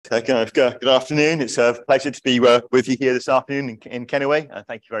Good afternoon. It's a pleasure to be with you here this afternoon in Kennoway.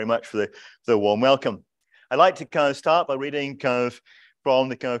 Thank you very much for the warm welcome. I'd like to start by reading from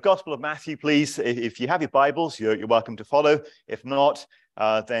the Gospel of Matthew, please. If you have your Bibles, you're welcome to follow. If not,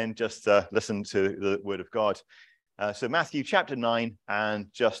 then just listen to the Word of God. So Matthew chapter 9 and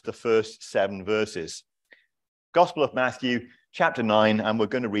just the first 7 verses. Gospel of Matthew chapter 9, and we're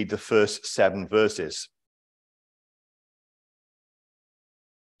going to read the first 7 verses.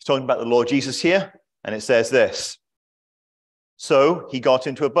 It's talking about the Lord Jesus here, and it says this: So he got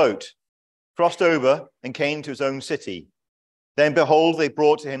into a boat, crossed over, and came to his own city. Then behold, they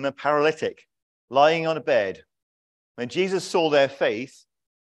brought to him a paralytic, lying on a bed. When Jesus saw their faith,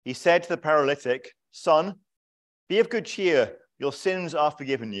 he said to the paralytic, Son, be of good cheer, your sins are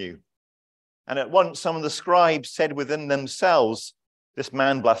forgiven you. And at once some of the scribes said within themselves, This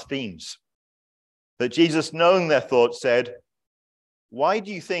man blasphemes. But Jesus, knowing their thoughts, said, Why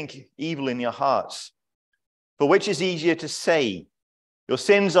do you think evil in your hearts? For which is easier to say, Your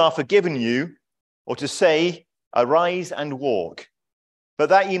sins are forgiven you, or to say, Arise and walk? But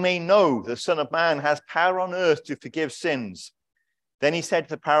that you may know the Son of Man has power on earth to forgive sins. Then he said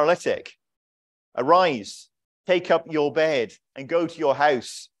to the paralytic, Arise, take up your bed, and go to your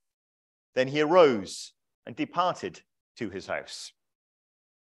house. Then he arose and departed to his house.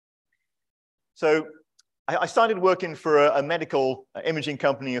 So I started working for a medical imaging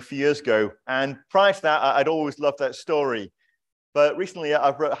company a few years ago, and prior to that, I'd always loved that story. But recently,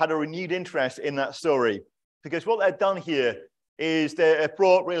 I've had a renewed interest in that story, because what they've done here is they've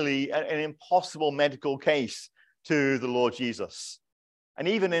brought really an impossible medical case to the Lord Jesus. And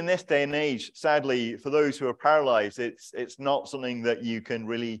even in this day and age, sadly, for those who are paralyzed, it's not something that you can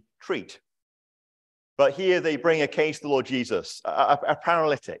really treat. But here they bring a case to the Lord Jesus, a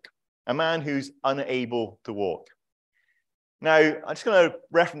paralytic, a man who's unable to walk. Now, I'm just going to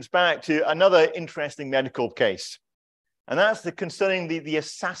reference back to another interesting medical case, and that's concerning the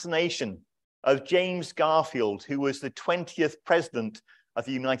assassination of James Garfield, who was the 20th president of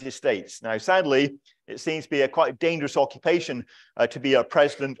the United States. Now, sadly, it seems to be quite a dangerous occupation to be a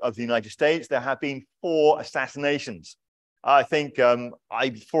president of the United States. There have been 4 assassinations. I think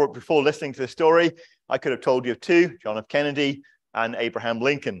before listening to the story, I could have told you of 2, John F. Kennedy and Abraham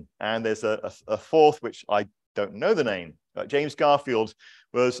Lincoln. And there's a 4th, which I don't know the name. But James Garfield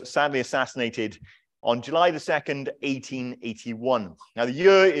was sadly assassinated on July the 2nd, 1881. Now, the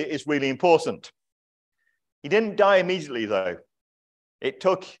year is really important. He didn't die immediately, though. It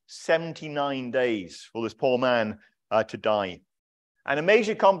took 79 days for this poor man to die. And a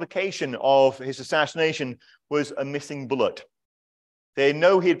major complication of his assassination was a missing bullet. They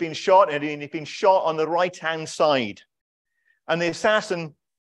know he had been shot, and he'd been shot on the right-hand side. And the assassin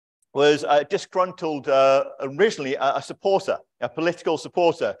was disgruntled, originally a supporter, a political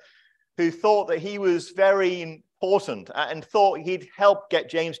supporter, who thought that he was very important and thought he'd help get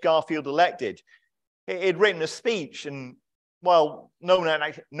James Garfield elected. He'd written a speech, and well, no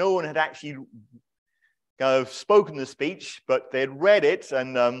one had actually spoken the speech, but they'd read it,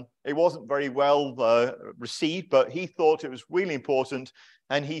 and it wasn't very well received, but he thought it was really important,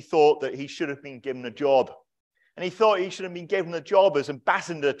 and he thought that he should have been given a job. And he thought he should have been given a job as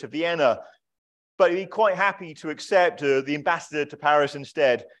ambassador to Vienna, but he'd be quite happy to accept the ambassador to Paris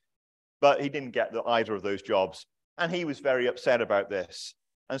instead. But he didn't get either of those jobs. And he was very upset about this.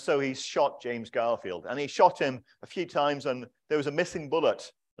 And so he shot James Garfield. And he shot him a few times, and there was a missing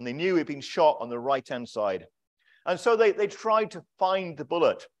bullet. And they knew he'd been shot on the right-hand side. And so they tried to find the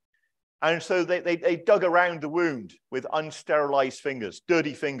bullet. And so they dug around the wound with unsterilized fingers,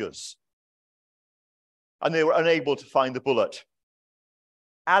 dirty fingers. And they were unable to find the bullet.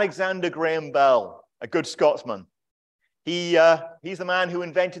 Alexander Graham Bell, a good Scotsman, he's the man who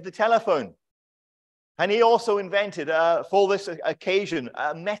invented the telephone. And he also invented, for this occasion,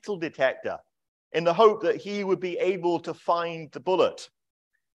 a metal detector in the hope that he would be able to find the bullet.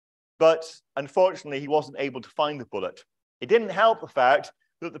 But unfortunately, he wasn't able to find the bullet. It didn't help the fact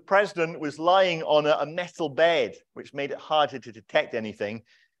that the president was lying on a metal bed, which made it harder to detect anything.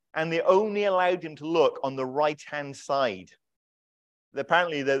 And they only allowed him to look on the right-hand side.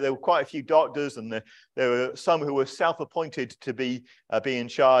 Apparently, there were quite a few doctors, and there were some who were self-appointed to be in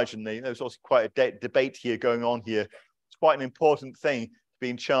charge. And there was also quite a debate here going on here. It's quite an important thing to be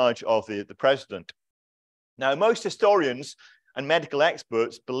in charge of the president. Now, most historians and medical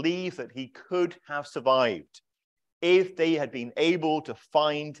experts believe that he could have survived if they had been able to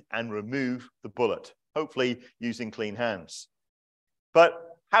find and remove the bullet, hopefully using clean hands. But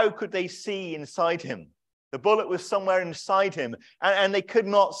how could they see inside him? The bullet was somewhere inside him, and they could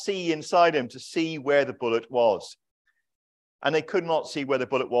not see inside him to see where the bullet was. And they could not see where the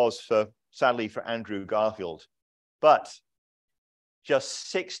bullet was, sadly, for Andrew Garfield. But just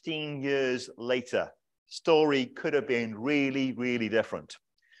 16 years later, the story could have been really, really different.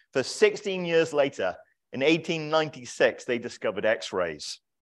 For 16 years later, in 1896, they discovered X-rays.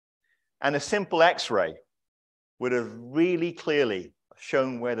 And a simple X-ray would have really clearly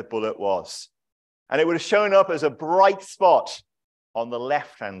shown where the bullet was. And it would have shown up as a bright spot on the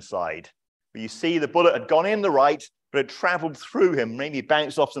left-hand side, where you see the bullet had gone in the right, but it traveled through him, maybe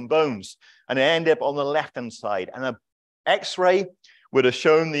bounced off some bones, and it ended up on the left-hand side. And an X-ray would have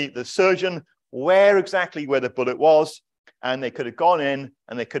shown the surgeon where the bullet was, and they could have gone in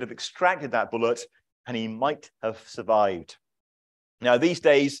and they could have extracted that bullet, and he might have survived. Now, these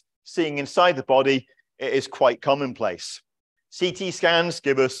days, seeing inside the body is quite commonplace. CT scans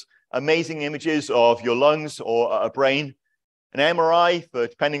give us amazing images of your lungs or a brain. An MRI,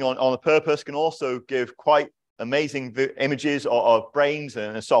 depending on the purpose, can also give quite amazing images of brains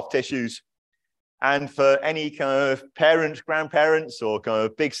and soft tissues. And for any kind of parents, grandparents, or kind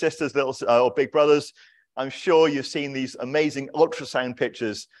of big sisters, or big brothers, I'm sure you've seen these amazing ultrasound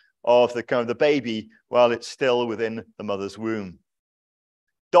pictures of the baby while it's still within the mother's womb.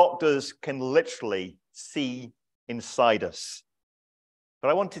 Doctors can literally see inside us. But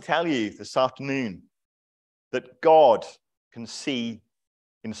I want to tell you this afternoon that God can see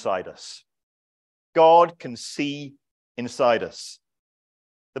inside us. God can see inside us.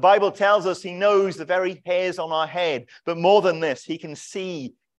 The Bible tells us he knows the very hairs on our head, but more than this, he can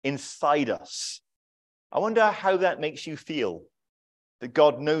see inside us. I wonder how that makes you feel, that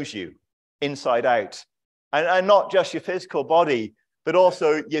God knows you inside out. And not just your physical body, but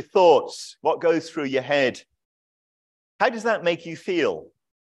also your thoughts, what goes through your head. How does that make you feel?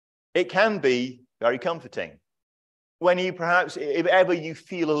 It can be very comforting. When you perhaps, if ever you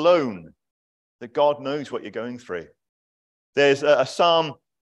feel alone, that God knows what you're going through. There's a Psalm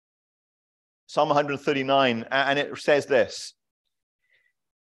 139, and it says this: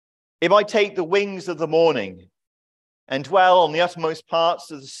 "If I take the wings of the morning and dwell on the uttermost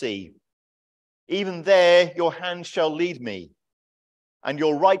parts of the sea, even there your hand shall lead me, and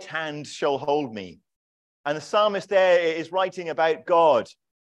your right hand shall hold me." And the psalmist there is writing about God.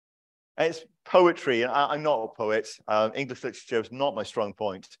 And it's poetry. I'm not a poet. English literature is not my strong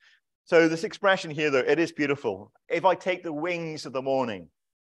point. So this expression here, though, it is beautiful. If I take the wings of the morning,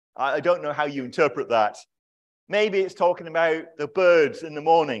 I don't know how you interpret that. Maybe it's talking about the birds in the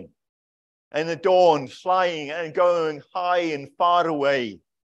morning and the dawn flying and going high and far away.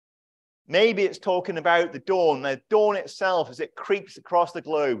 Maybe it's talking about the dawn. The dawn itself, as it creeps across the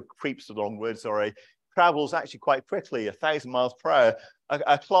globe, creeps the wrong word, sorry, travels actually quite quickly, 1,000 miles per hour,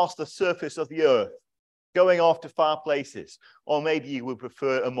 across the surface of the earth, going off to far places. Or maybe you would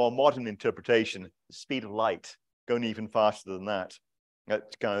prefer a more modern interpretation, the speed of light, going even faster than that,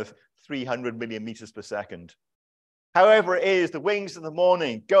 at kind of 300 million meters per second. However it is, the wings of the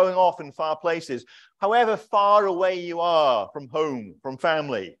morning, going off in far places, however far away you are from home, from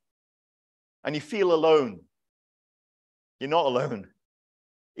family, and you feel alone, you're not alone.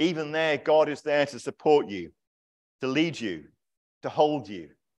 Even there, God is there to support you, to lead you, to hold you.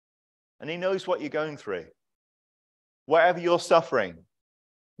 And he knows what you're going through. Wherever you're suffering,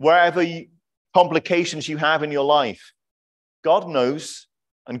 wherever complications you have in your life, God knows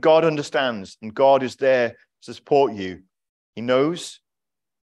and God understands, and God is there to support you. He knows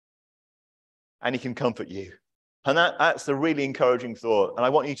and he can comfort you. And that's the really encouraging thought. And I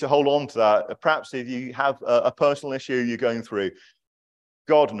want you to hold on to that. Perhaps if you have a personal issue you're going through,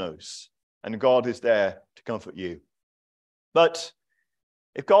 God knows, and God is there to comfort you. But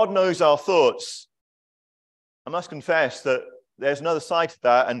if God knows our thoughts, I must confess that there's another side to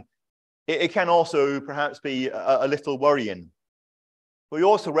that, and it can also perhaps be a little worrying. We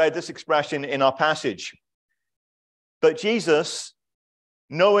also read this expression in our passage. But Jesus,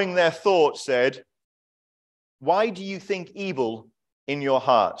 knowing their thoughts, said, "Why do you think evil in your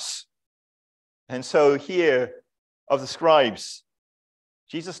hearts?" And so here of the scribes,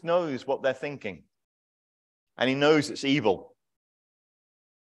 Jesus knows what they're thinking, and he knows it's evil.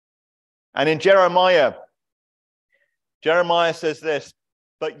 And in Jeremiah says this: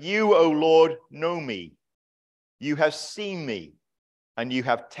 "But you, O Lord, know me. You have seen me, and you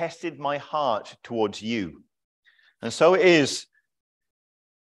have tested my heart towards you." And so it is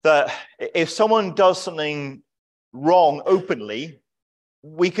that if someone does something wrong openly,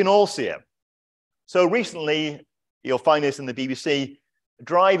 we can all see it. So recently, you'll find this in the BBC, a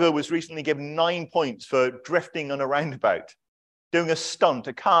driver was recently given 9 points for drifting on a roundabout, doing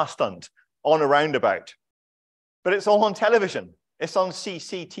a car stunt on a roundabout. But it's all on television. It's on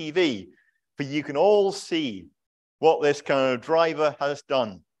CCTV, for you can all see what this kind of driver has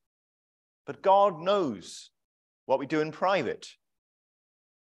done. But God knows what we do in private.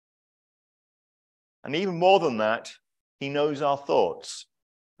 And even more than that, he knows our thoughts.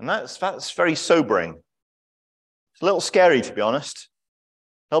 And that's very sobering. It's a little scary, to be honest.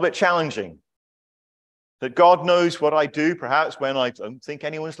 A little bit challenging. That God knows what I do, perhaps when I don't think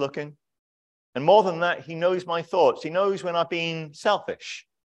anyone's looking. And more than that, he knows my thoughts. He knows when I've been selfish,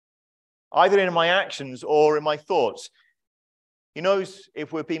 either in my actions or in my thoughts. He knows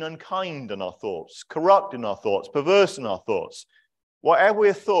if we've been unkind in our thoughts, corrupt in our thoughts, perverse in our thoughts. Whatever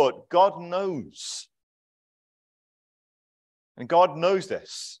we've thought, God knows. And God knows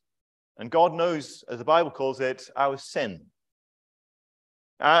this. And God knows, as the Bible calls it, our sin.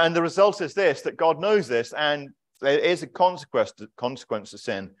 And the result is this, that God knows this, and there is a consequence to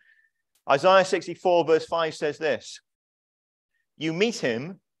sin. Isaiah 64 verse 5 says this: "You meet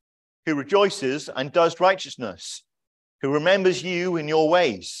him who rejoices and does righteousness, who remembers you in your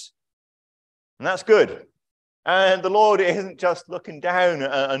ways." And that's good. And the Lord isn't just looking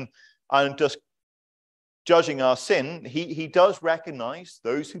down and just judging our sin. He does recognize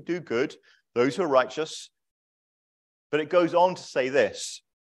those who do good, those who are righteous. But it goes on to say this: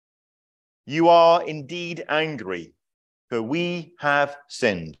 "You are indeed angry, for we have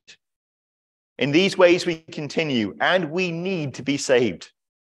sinned. In these ways we continue, and we need to be saved."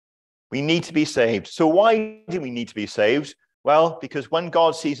 We need to be saved. So why do we need to be saved? Well, because when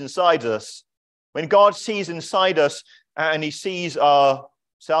God sees inside us, and he sees our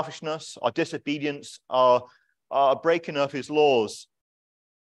selfishness, our disobedience, our breaking of his laws,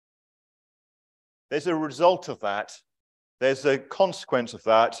 there's a result of that. There's a consequence of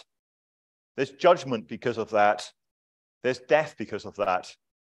that. There's judgment because of that. There's death because of that.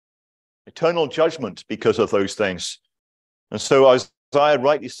 Eternal judgment because of those things. And so Isaiah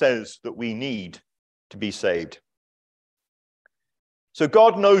rightly says that we need to be saved. So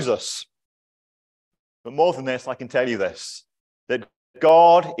God knows us. But more than this, I can tell you this, that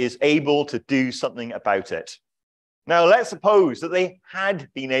God is able to do something about it. Now, let's suppose that they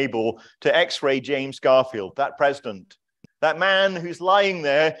had been able to x-ray James Garfield, that president, that man who's lying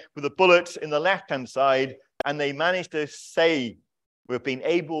there with a bullet in the left-hand side, and they managed to say, "We've been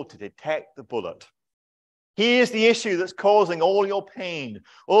able to detect the bullet. Here's the issue that's causing all your pain,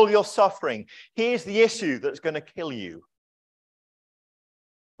 all your suffering. Here's the issue that's going to kill you."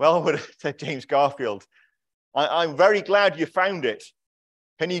 Well, would have said James Garfield, I'm very glad you found it.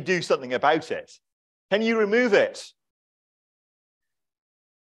 Can you do something about it? Can you remove it?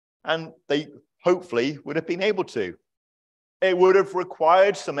 And they hopefully would have been able to. It would have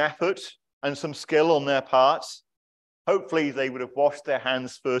required some effort and some skill on their parts. Hopefully they would have washed their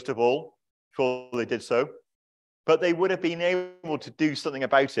hands first of all before they did so. But they would have been able to do something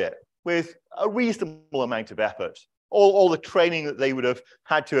about it with a reasonable amount of effort. All the training that they would have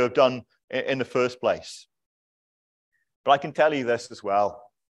had to have done in the first place. But I can tell you this as well.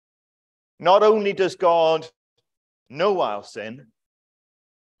 Not only does God know our sin,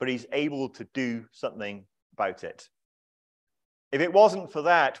 but he's able to do something about it. If it wasn't for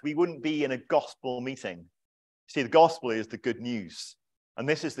that, we wouldn't be in a gospel meeting. See, the gospel is the good news. And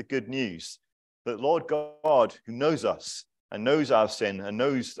this is the good news, that Lord God, who knows us and knows our sin and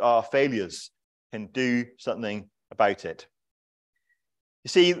knows our failures, can do something about it. You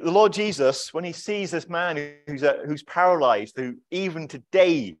see, the Lord Jesus, when he sees this man who's paralyzed, who even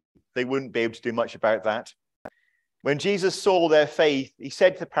today they wouldn't be able to do much about that. When Jesus saw their faith, he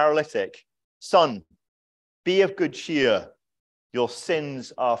said to the paralytic, "Son, be of good cheer. Your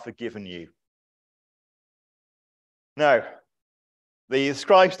sins are forgiven you." Now, the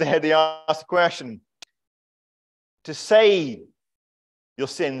scribes there, they asked the question, to say your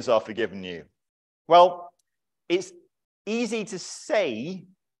sins are forgiven you. Well, it's easy to say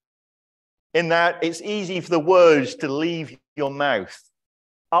in that it's easy for the words to leave your mouth.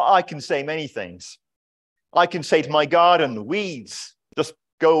 I can say many things. I can say to my garden, "The weeds, just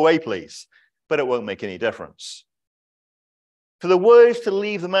go away, please," but it won't make any difference. For the words to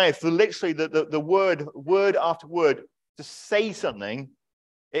leave the mouth, for literally the word after word, to say something,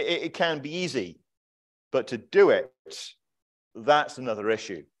 it can be easy. But to do it, that's another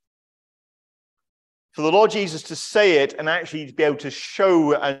issue. For the Lord Jesus to say it and actually to be able to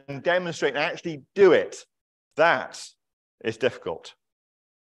show and demonstrate and actually do it, that is difficult.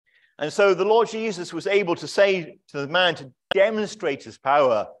 And so the Lord Jesus was able to say to the man to demonstrate his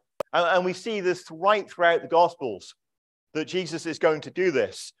power. And we see this right throughout the Gospels, that Jesus is going to do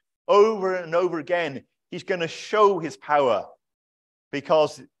this over and over again. He's going to show his power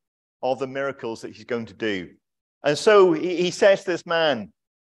because of the miracles that he's going to do. And so he says to this man,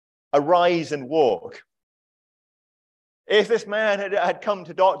 "Arise and walk." If this man had come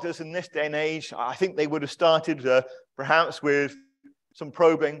to doctors in this day and age, I think they would have started perhaps with some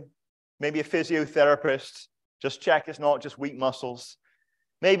probing, maybe a physiotherapist, just check it's not just weak muscles.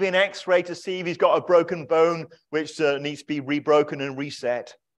 Maybe an x-ray to see if he's got a broken bone, which needs to be rebroken and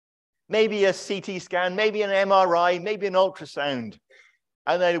reset. Maybe a CT scan, maybe an MRI, maybe an ultrasound.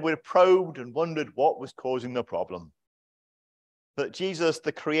 And they would have probed and wondered what was causing the problem. But Jesus,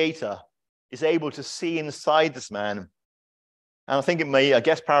 the Creator, is able to see inside this man. And I think it may,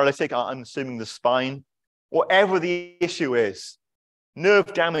 paralytic, I'm assuming the spine, whatever the issue is,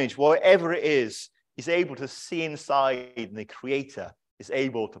 nerve damage, whatever it is, he's able to see inside, and the Creator is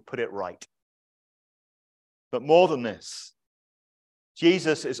able to put it right. But more than this,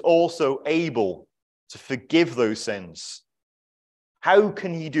 Jesus is also able to forgive those sins. How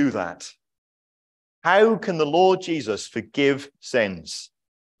can he do that? How can the Lord Jesus forgive sins?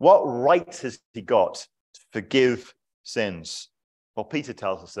 What right has he got to forgive sins? Well, Peter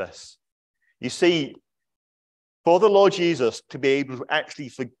tells us this. You see, for the Lord Jesus to be able to actually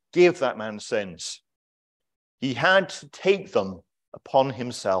forgive that man's sins, he had to take them upon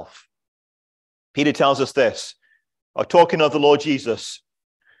himself. Peter tells us this, talking of the Lord Jesus,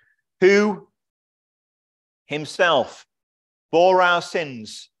 who himself bore our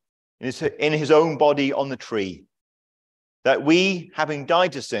sins in his own body on the tree, that we, having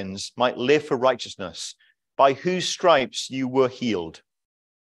died to sins, might live for righteousness, by whose stripes you were healed.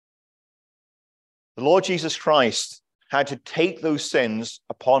 The Lord Jesus Christ had to take those sins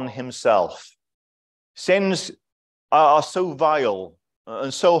upon himself. Sins are so vile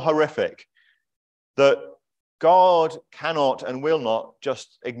and so horrific that God cannot and will not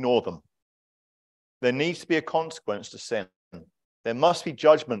just ignore them. There needs to be a consequence to sin. There must be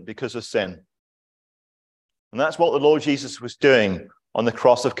judgment because of sin. And that's what the Lord Jesus was doing on the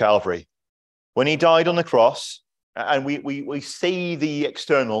cross of Calvary. When he died on the cross, and we see the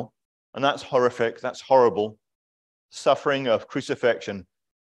external, and that's horrific, that's horrible, suffering of crucifixion.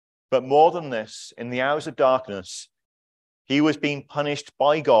 But more than this, in the hours of darkness, he was being punished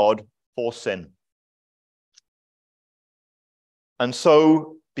by God for sin. And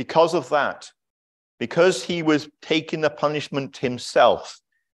so, because of that, because he was taking the punishment himself,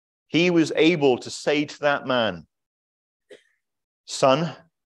 he was able to say to that man, "Son,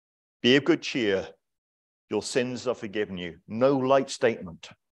 be of good cheer. Your sins are forgiven you." No light statement.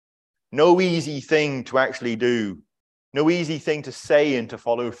 No easy thing to actually do. No easy thing to say and to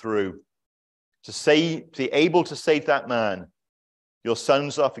follow through. To be able to say to that man, "Your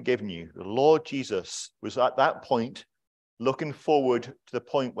sins are forgiven you." The Lord Jesus was at that point looking forward to the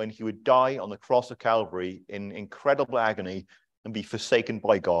point when he would die on the cross of Calvary in incredible agony and be forsaken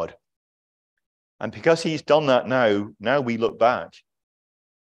by God. And because he's done that now we look back,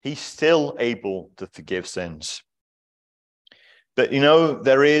 he's still able to forgive sins. But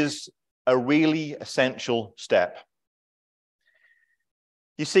there is a really essential step.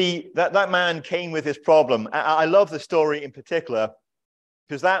 You see, that man came with his problem. I love the story in particular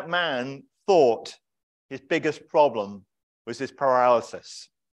because that man thought his biggest problem was his paralysis.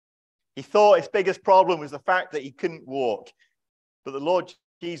 He thought his biggest problem was the fact that he couldn't walk. But the Lord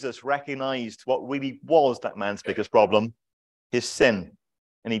Jesus recognized what really was that man's biggest problem, his sin.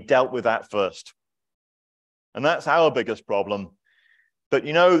 And he dealt with that first. And that's our biggest problem. But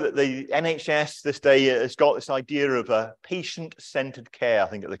that the NHS this day has got this idea of a patient-centered care, I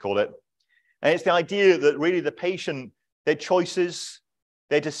think they call it. And it's the idea that really the patient, their choices,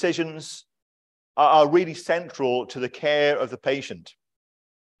 their decisions are really central to the care of the patient.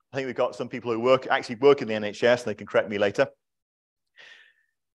 I think we've got some people who actually work in the NHS, and they can correct me later.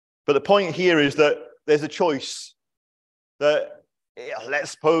 But the point here is that there's a choice that,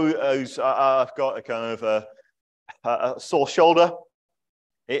 let's suppose I've got a kind of a sore shoulder.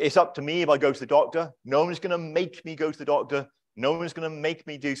 It's up to me if I go to the doctor. No one's going to make me go to the doctor. No one's going to make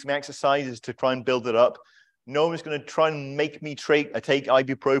me do some exercises to try and build it up. No one's going to try and make me take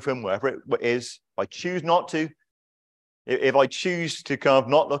ibuprofen, wherever it is. If I choose not to, if I choose to kind of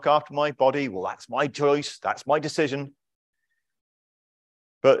not look after my body, well, that's my choice. That's my decision.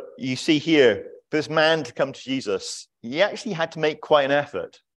 But you see here, for this man to come to Jesus, he actually had to make quite an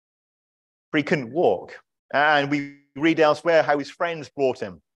effort. For he couldn't walk. And we read elsewhere how his friends brought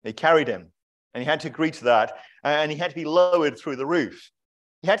him. They carried him. And he had to agree to that. And he had to be lowered through the roof.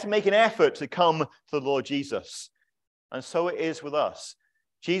 He had to make an effort to come to the Lord Jesus. And so it is with us.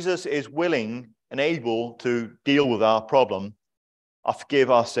 Jesus is willing and able to deal with our problem, or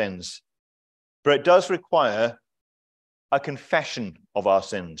forgive our sins. But it does require a confession of our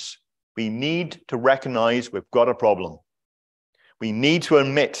sins. We need to recognize we've got a problem. We need to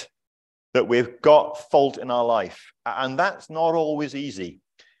admit that we've got fault in our life. And that's not always easy.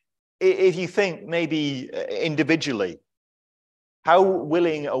 If you think maybe individually, how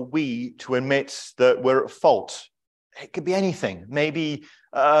willing are we to admit that we're at fault? It could be anything. Maybe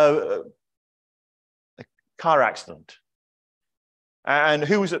a car accident. And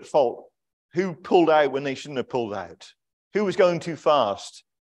who was at fault? Who pulled out when they shouldn't have pulled out? Who was going too fast?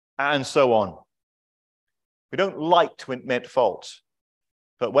 And so on. We don't like to admit fault.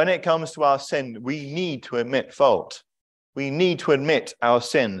 But when it comes to our sin, we need to admit fault. We need to admit our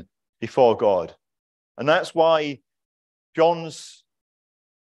sin before God. And that's why John's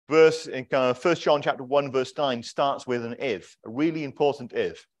verse in 1 John chapter 1, verse 9 starts with an if, a really important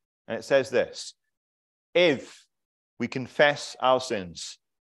if. And it says this: if we confess our sins,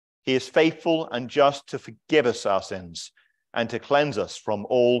 he is faithful and just to forgive us our sins and to cleanse us from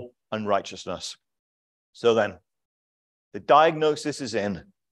all unrighteousness. So then, the diagnosis is in.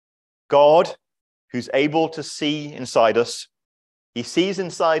 God, who's able to see inside us, he sees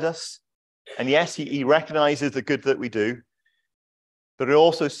inside us, and yes, he recognizes the good that we do, but he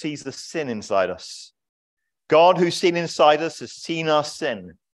also sees the sin inside us. God, who's seen inside us, has seen our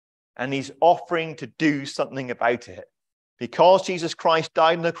sin, and he's offering to do something about it. Because Jesus Christ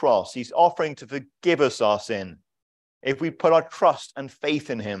died on the cross, he's offering to forgive us our sin if we put our trust and faith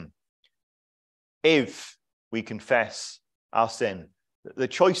in him. If we confess our sin, the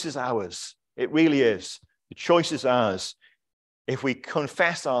choice is ours. It really is. The choice is ours. If we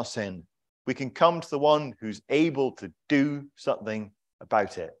confess our sin, we can come to the one who's able to do something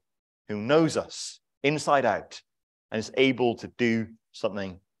about it, who knows us inside out and is able to do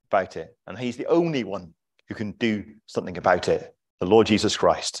something about it. And he's the only one who can do something about it, the Lord Jesus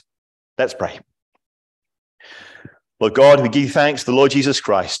Christ. Let's pray. Lord God, we give you thanks to the Lord Jesus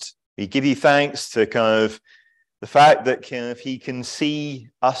Christ. We give you thanks to the fact that he can see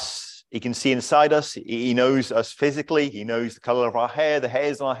us, he can see inside us, he knows us physically, he knows the color of our hair, the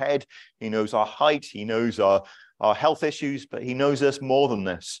hairs on our head, he knows our height, he knows our health issues, but he knows us more than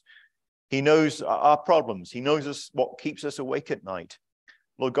this. He knows our problems, he knows us, what keeps us awake at night.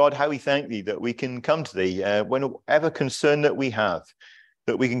 Lord God, how we thank thee that we can come to thee whenever concern that we have,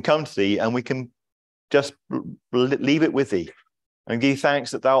 that we can come to thee and we can just leave it with thee and give you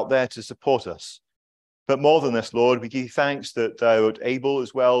thanks that thou art there to support us. But more than this, Lord, we give you thanks that thou art able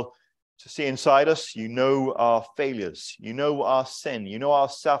as well to see inside us. You know our failures, you know our sin, you know our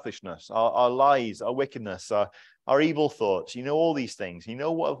selfishness, our lies, our wickedness, our evil thoughts. You know all these things. You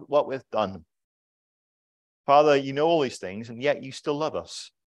know what we've done. Father, you know all these things, and yet you still love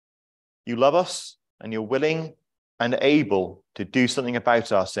us. You love us, and you're willing and able to do something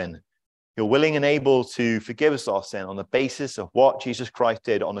about our sin. You're willing and able to forgive us our sin on the basis of what Jesus Christ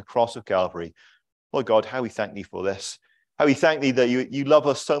did on the cross of Calvary. Lord God, how we thank thee for this. How we thank thee that you love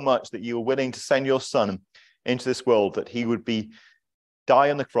us so much that you are willing to send your Son into this world, that he would die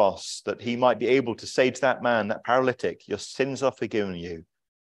on the cross, that he might be able to say to that man, that paralytic, your sins are forgiven you.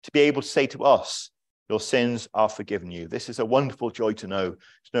 To be able to say to us, your sins are forgiven you. This is a wonderful joy to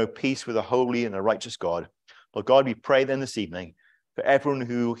know peace with a holy and a righteous God. Lord God, we pray then this evening for everyone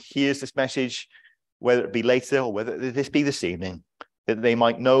who hears this message, whether it be later or whether this be this evening, that they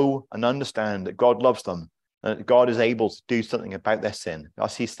might know and understand that God loves them and that God is able to do something about their sin. I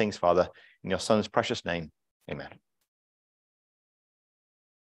ask these things, Father, in your Son's precious name. Amen.